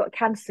 Because you've got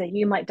cancer,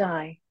 you might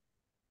die.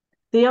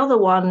 The other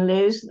one,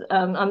 Liz,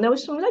 and there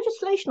was some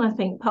legislation, I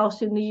think,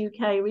 passed in the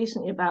UK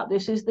recently about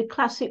this, is the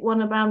classic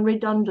one around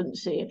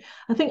redundancy.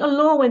 I think a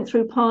law went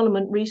through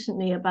Parliament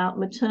recently about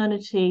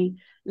maternity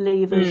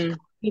leavers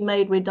be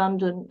made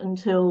redundant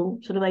until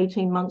sort of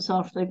 18 months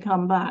after they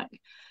come back.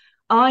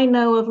 I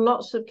know of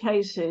lots of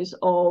cases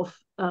of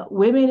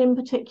women in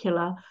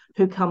particular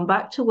who come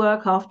back to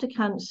work after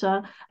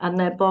cancer and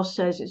their boss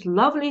says, it's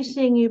lovely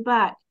seeing you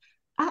back.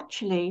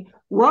 Actually,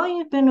 while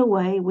you've been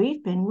away,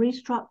 we've been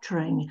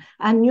restructuring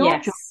and your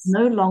job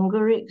no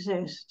longer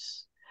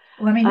exists.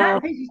 Well, I mean, I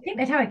think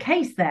they'd have a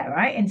case there,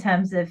 right, in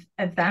terms of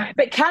that.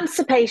 But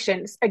cancer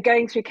patients are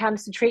going through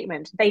cancer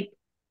treatment.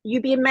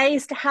 You'd be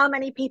amazed how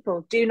many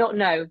people do not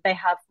know they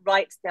have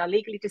rights, they are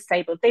legally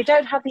disabled. They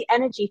don't have the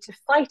energy to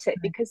fight it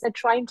because they're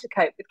trying to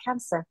cope with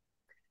cancer.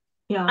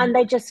 Yeah. And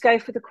they just go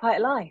for the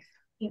quiet life.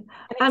 Yeah.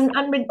 And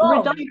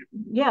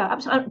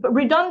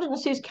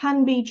redundancies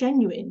can be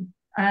genuine.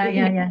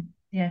 Yeah.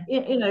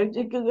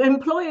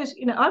 Employers,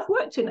 I've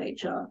worked in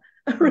HR.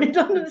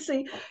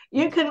 Redundancy,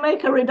 you can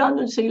make a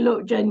redundancy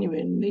look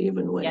genuine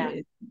even when it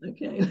is.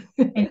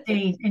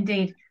 Okay.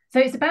 Indeed. So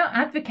it's about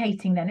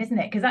advocating then, isn't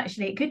it? Because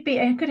actually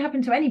it could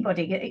happen to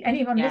anybody,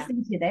 anyone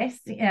listening to this,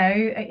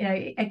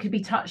 it could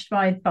be touched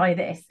by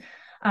this,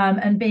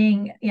 and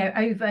being,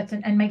 overt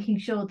and making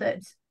sure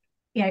that,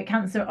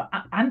 cancer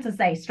and, to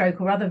say,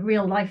 stroke or other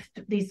real life,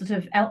 these sort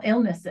of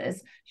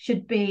illnesses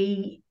should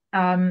be,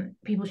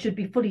 people should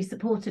be fully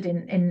supported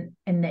in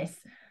this,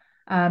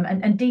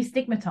 and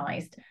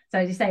destigmatized. So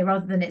as you say,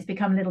 rather than it's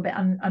become a little bit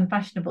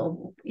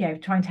unfashionable,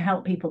 trying to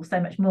help people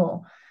so much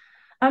more.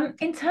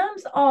 In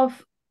terms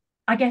of,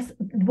 I guess,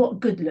 what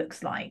good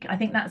looks like, I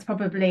think that's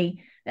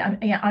probably,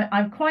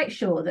 I'm quite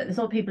sure that the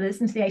sort of people who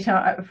listen to the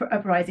HR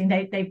Uprising,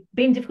 they've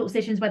been in difficult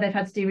positions where they've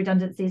had to do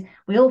redundancies.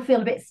 We all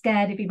feel a bit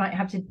scared if we might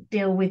have to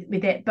deal with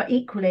it, but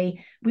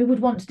equally we would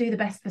want to do the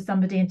best for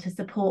somebody and to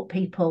support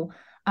people,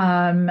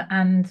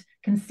 and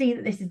can see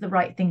that this is the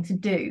right thing to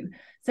do.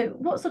 So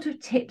what sort of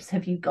tips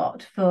have you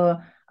got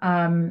for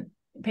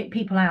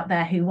people out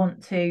there who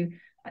want to,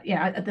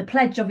 the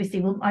pledge, obviously,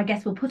 we'll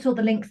put all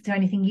the links to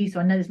anything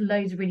useful. I know there's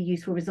loads of really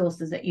useful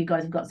resources that you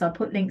guys have got, so I'll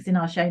put links in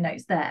our show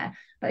notes there.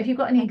 But if you've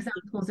got any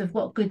examples of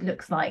what good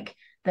looks like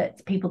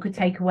that people could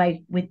take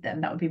away with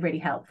them, that would be really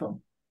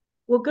helpful.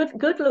 Well,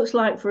 good looks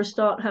like, for a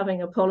start,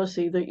 having a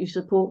policy that you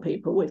support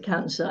people with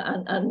cancer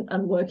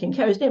and working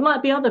carers. It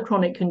might be other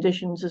chronic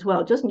conditions as well.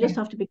 It doesn't just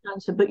have to be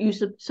cancer, but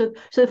so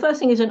the first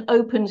thing is an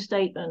open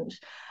statement,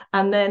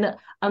 and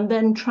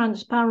then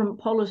transparent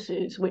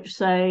policies which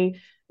say,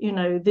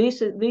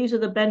 these are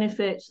the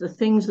benefits, the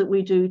things that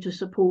we do to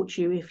support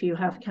you if you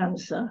have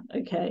cancer.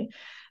 Okay.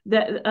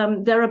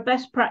 There are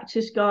best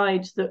practice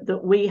guides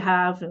that we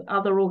have and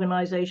other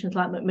organisations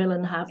like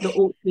Macmillan have that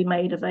ought to be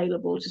made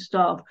available to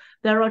staff.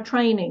 There are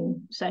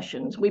training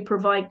sessions. We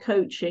provide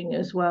coaching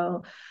as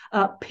well.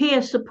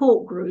 Peer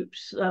support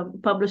groups,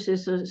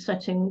 publicists are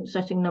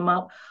setting them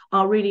up,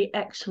 are really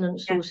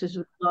excellent sources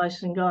of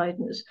advice and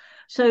guidance.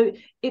 So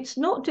it's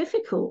not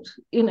difficult,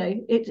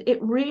 it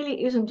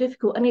really isn't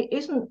difficult. And it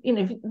isn't,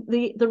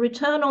 the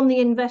return on the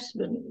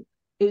investment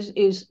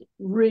is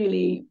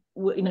really,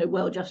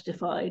 well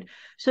justified.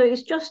 So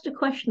it's just a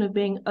question of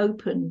being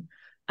open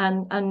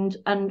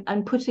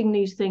and putting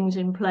these things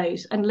in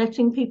place and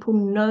letting people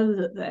know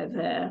that they're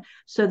there,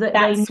 so that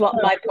that's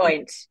my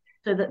point.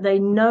 So that they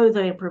know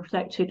they are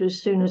protected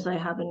as soon as they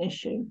have an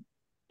issue.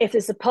 If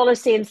there's a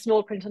policy in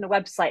small print on a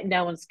website,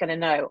 no one's going to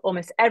know.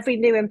 Almost every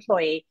new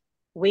employee,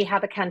 we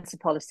have a cancer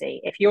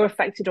policy. If you're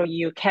affected or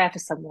you care for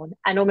someone,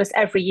 and almost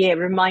every year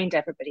remind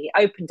everybody,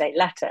 open date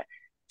letter,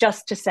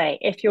 just to say,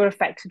 if you're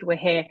affected, we're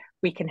here,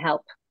 we can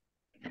help.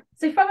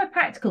 So from a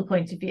practical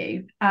point of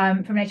view,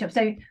 from an HR,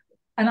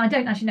 and I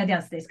don't actually know the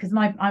answer to this because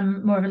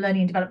I'm more of a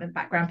learning and development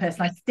background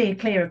person. I steer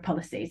clear of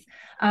policies,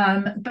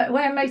 but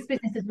where most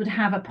businesses would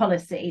have a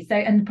policy,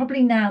 and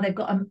probably now they've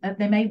got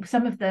they may,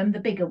 some of them, the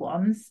bigger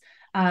ones,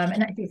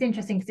 and it's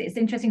interesting because it's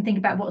interesting to think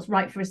about what's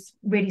right for a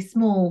really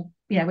small,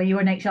 where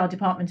you're an HR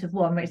department of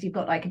one, whereas you've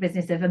got like a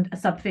business of a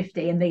sub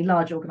 50 in the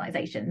large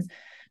organisations,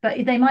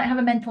 but they might have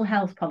a mental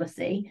health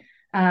policy.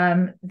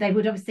 They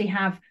would obviously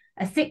have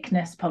a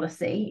sickness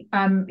policy,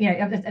 and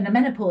a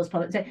menopause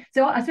policy.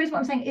 So I suppose what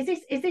I'm saying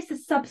is this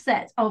a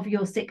subset of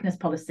your sickness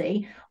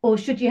policy, or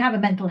should you have a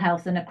mental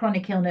health and a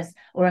chronic illness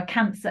or a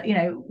cancer?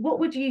 What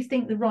would you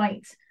think the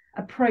right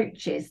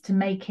approach is to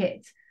make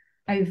it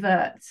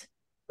overt?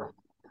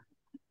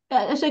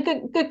 It's a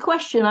good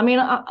question. I mean,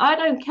 I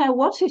don't care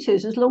what it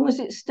is, as long as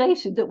it's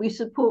stated that we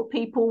support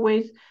people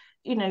with,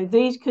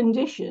 these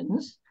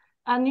conditions.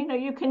 And,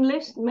 you can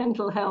list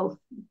mental health,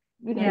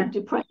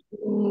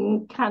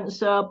 depression,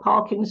 cancer,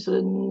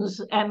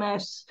 Parkinson's,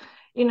 MS,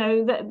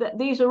 that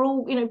these are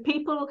all,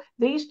 people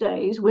these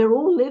days, we're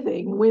all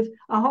living with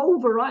a whole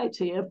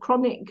variety of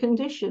chronic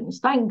conditions.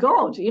 Thank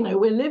God,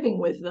 we're living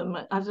with them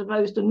as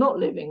opposed to not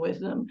living with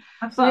them.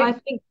 Absolutely. But I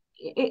think,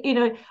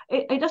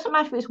 it doesn't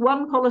matter if it's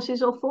one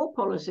policies or four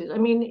policies. I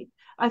mean,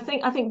 I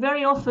think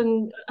very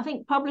often,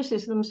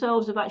 publicists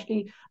themselves have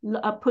actually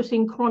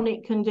putting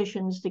chronic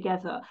conditions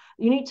together.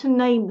 You need to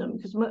name them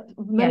because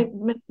many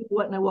people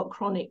won't know what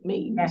chronic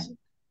means.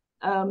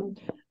 Yeah.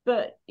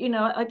 But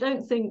I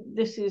don't think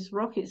this is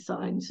rocket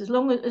science. As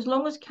long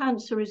as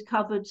cancer is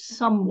covered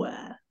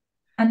somewhere.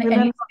 And you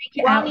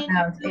speak it out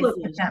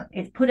loud.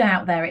 It's put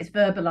out there. It's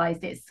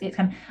verbalized. It's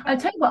kind of. I'll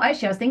tell you what.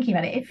 Actually, I was thinking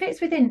about it. It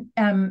fits within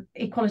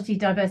equality,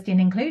 diversity,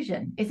 and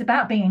inclusion. It's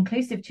about being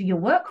inclusive to your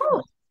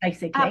workforce,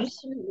 basically.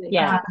 Absolutely.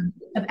 Yeah.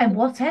 And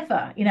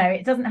whatever,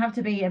 it doesn't have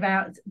to be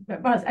about.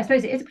 Well, I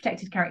suppose it is a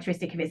protected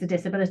characteristic if it's a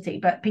disability,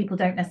 but people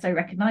don't necessarily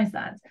recognise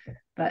that.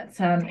 But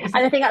and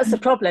I think that's the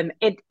problem.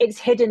 It's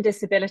hidden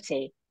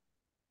disability.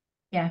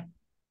 Yeah.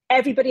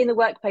 Everybody in the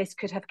workplace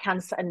could have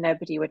cancer and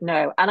nobody would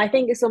know. And I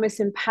think it's almost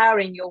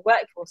empowering your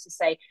workforce to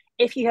say,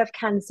 if you have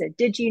cancer,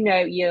 did you know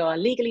you are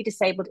legally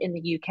disabled in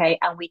the UK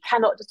and we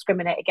cannot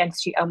discriminate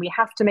against you and we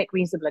have to make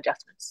reasonable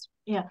adjustments?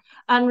 Yeah.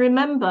 And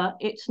remember,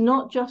 it's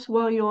not just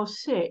while you're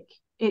sick,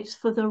 it's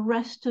for the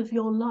rest of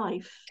your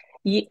life.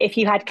 If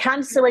you had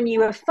cancer when you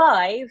were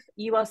 5,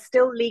 you are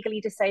still legally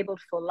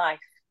disabled for life.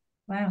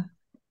 Wow.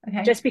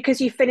 Okay. Just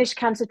because you finish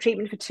cancer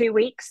treatment for 2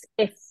 weeks,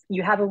 if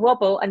you have a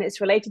wobble and it's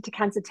related to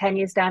cancer 10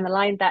 years down the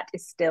line, that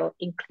is still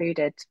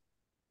included.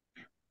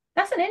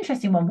 That's an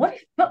interesting one.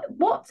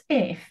 What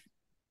if,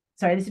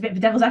 sorry, this is a bit of a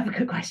devil's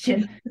advocate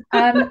question.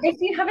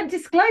 If you haven't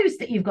disclosed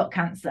that you've got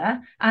cancer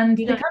and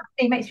the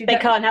company makes you... They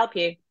can't help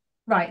you.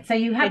 Right, so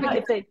you haven't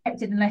been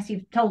protected unless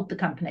you've told the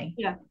company.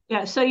 Yeah.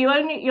 So you're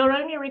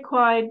only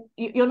required.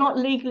 You're not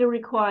legally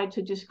required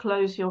to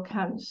disclose your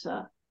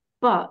cancer,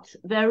 but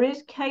there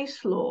is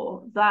case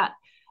law that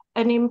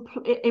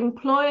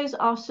employers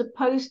are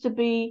supposed to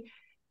be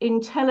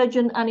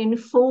intelligent and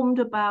informed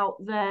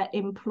about their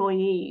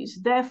employees.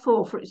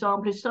 Therefore, for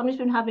example, if somebody's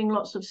been having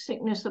lots of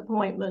sickness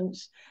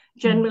appointments,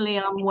 generally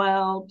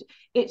unwell,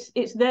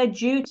 it's their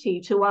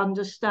duty to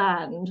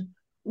understand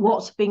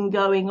what's been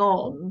going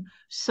on,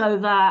 so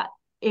that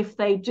if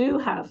they do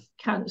have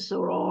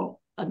cancer or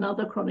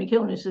another chronic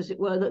illness, as it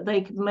were, that they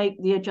can make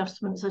the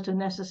adjustments that are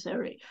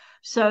necessary.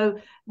 So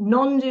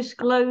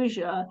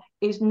non-disclosure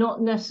is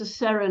not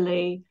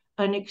necessarily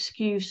an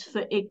excuse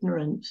for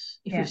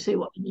ignorance, if you see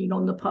what I mean,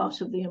 on the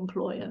part of the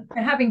employer.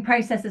 And having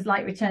processes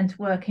like return to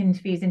work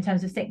interviews in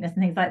terms of sickness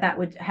and things like that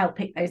would help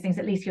pick those things.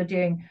 At least you're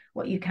doing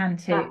what you can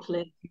to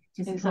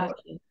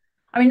Exactly.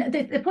 I mean,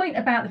 the point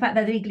about the fact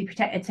that they're legally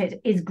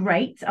protected is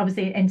great,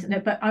 obviously,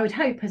 but I would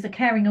hope as a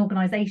caring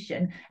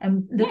organisation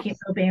and looking at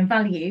wellbeing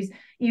values,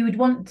 you would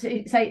want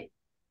to say,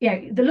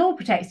 the law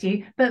protects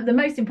you, but the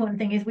most important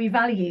thing is we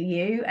value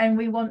you and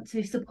we want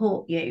to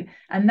support you.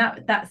 And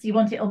that's you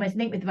want it almost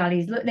linked with the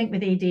values, linked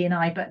with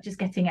ED&I, but just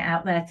getting it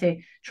out there to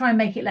try and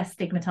make it less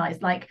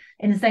stigmatised. Like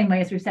in the same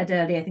way as we've said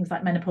earlier, things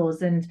like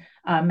menopause and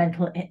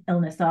mental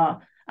illness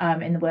are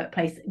in the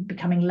workplace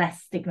becoming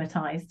less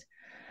stigmatised.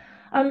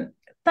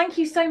 Thank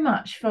you so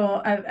much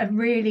for a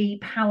really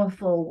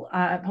powerful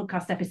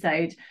podcast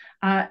episode.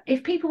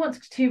 If people want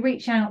to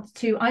reach out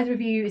to either of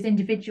you as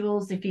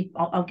individuals,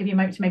 I'll give you a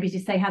moment to maybe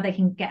just say how they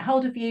can get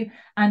hold of you,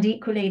 and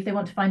equally if they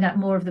want to find out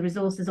more of the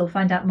resources or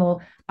find out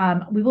more,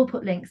 we will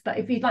put links. But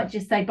if you'd like to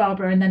just say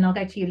Barbara, and then I'll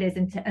go to you, Liz,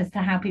 as to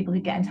how people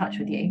can get in touch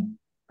with you.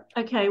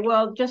 Okay,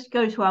 well, just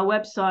go to our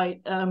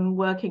website,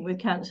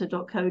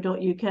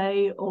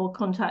 workingwithcancer.co.uk, or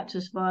contact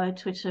us via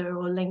Twitter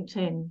or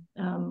LinkedIn.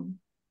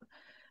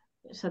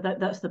 So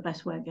that's the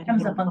best way of getting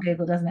it. Comes up on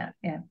Google, doesn't it?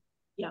 Yeah.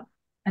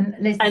 And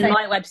Liz,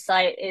 my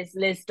website is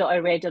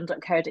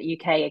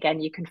liz.o'riordan.co.uk. Again,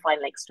 you can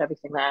find links to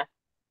everything there.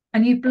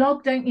 And you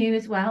blog, don't you,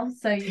 as well?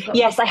 So you've got...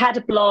 Yes, I had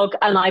a blog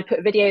and I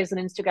put videos on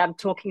Instagram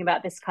talking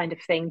about this kind of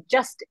thing,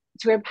 just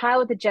to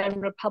empower the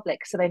general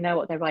public so they know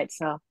what their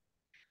rights are.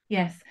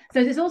 Yes.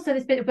 So there's also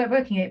this bit of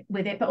working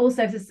with it, but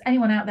also if there's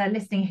anyone out there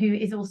listening who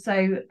is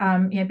also,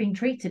 being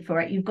treated for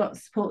it, you've got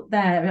support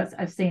there, as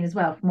I've seen as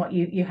well, from what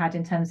you had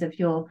in terms of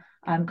your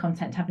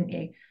content, haven't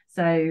you?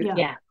 So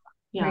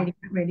really,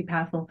 really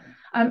powerful.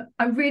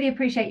 I really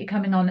appreciate you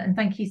coming on, and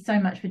thank you so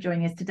much for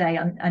joining us today,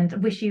 and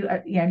wish you,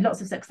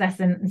 lots of success.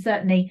 And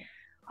certainly,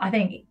 I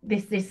think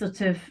this sort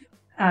of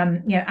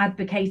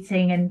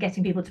advocating and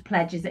getting people to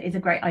pledge is a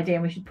great idea,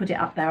 and we should put it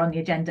up there on the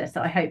agenda.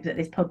 So I hope that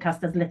this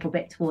podcast does a little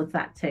bit towards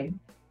that too.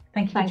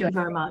 Thank you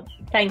very much.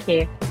 Thank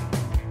you.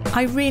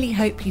 I really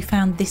hope you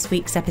found this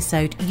week's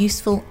episode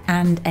useful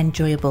and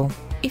enjoyable.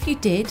 If you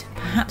did,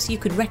 perhaps you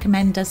could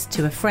recommend us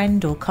to a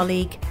friend or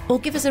colleague, or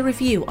give us a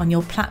review on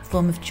your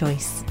platform of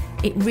choice.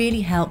 It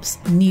really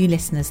helps new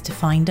listeners to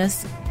find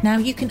us. Now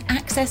you can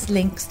access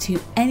links to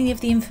any of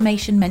the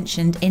information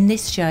mentioned in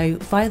this show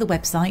via the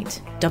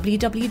website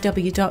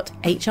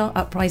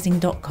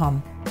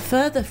www.hruprising.com.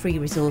 Further free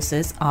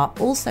resources are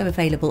also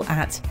available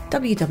at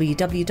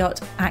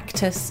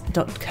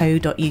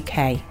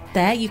www.actus.co.uk.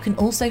 There you can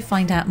also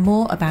find out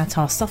more about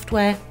our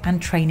software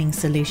and training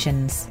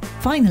solutions.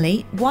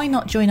 Finally, why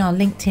not join our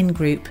LinkedIn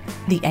group,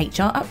 The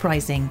HR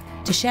Uprising,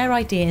 to share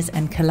ideas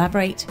and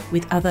collaborate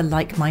with other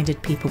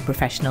like-minded people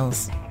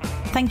professionals.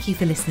 Thank you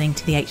for listening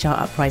to the HR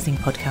Uprising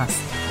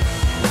podcast.